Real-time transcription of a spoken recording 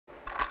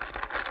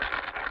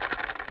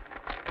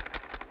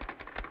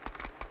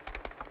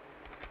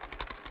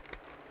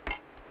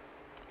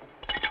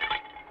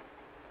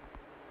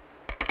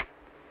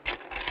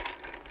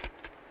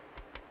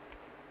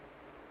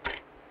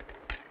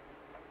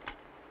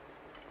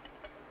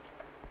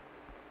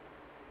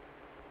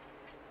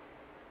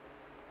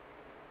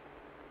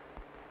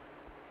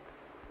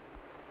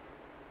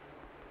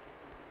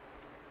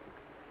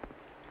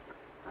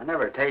I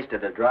never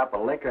tasted a drop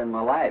of liquor in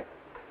my life.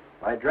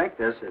 If I drink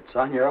this, it's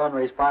on your own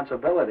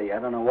responsibility. I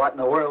don't know what in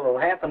the world will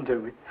happen to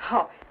me.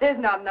 Oh, there's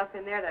not enough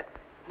in there to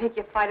make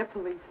you fight a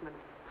policeman.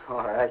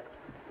 All right.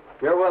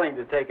 If you're willing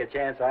to take a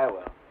chance, I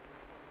will.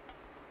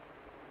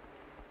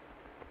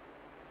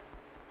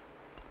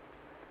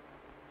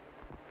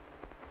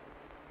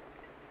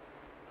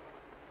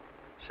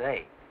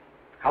 Say,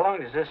 how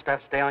long does this stuff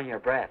stay on your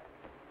breath?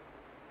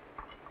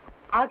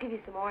 I'll give you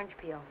some orange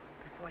peel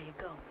before you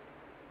go.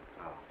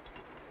 Oh.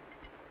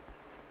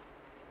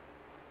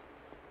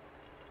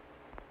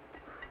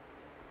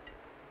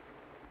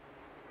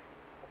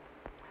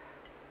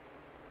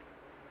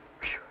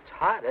 Whew, it's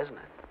hot, isn't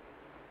it?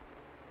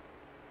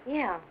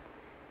 Yeah.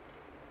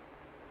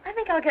 I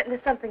think I'll get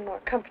into something more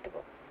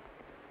comfortable.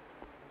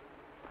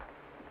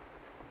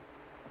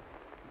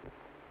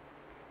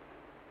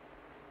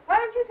 Why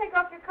don't you take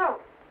off your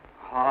coat?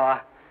 Oh,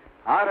 I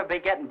ought to be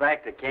getting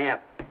back to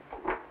camp.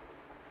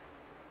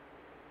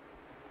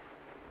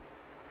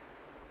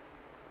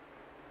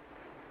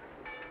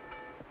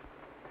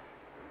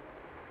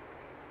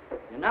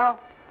 You know,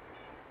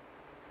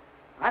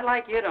 I'd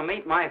like you to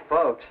meet my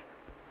folks.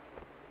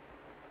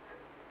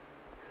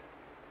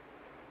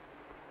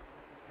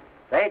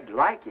 They'd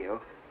like you.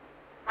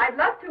 I'd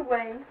love to,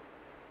 Wayne.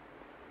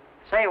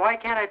 Say, why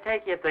can't I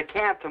take you to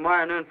camp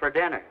tomorrow noon for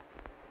dinner?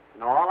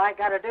 And all I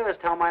gotta do is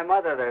tell my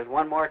mother there's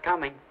one more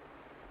coming.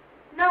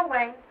 No,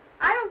 Wayne.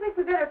 I don't think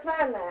we better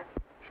plan that.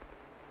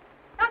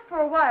 Not for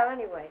a while,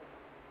 anyway.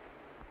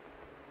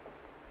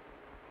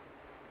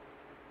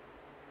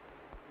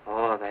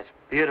 Oh, that's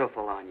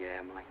beautiful on you,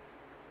 Emily.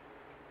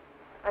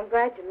 I'm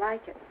glad you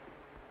like it.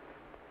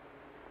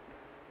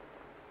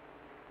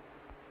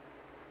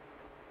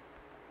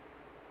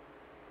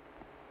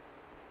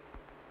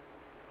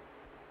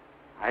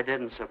 I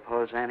didn't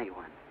suppose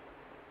anyone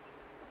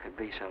could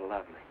be so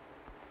lovely.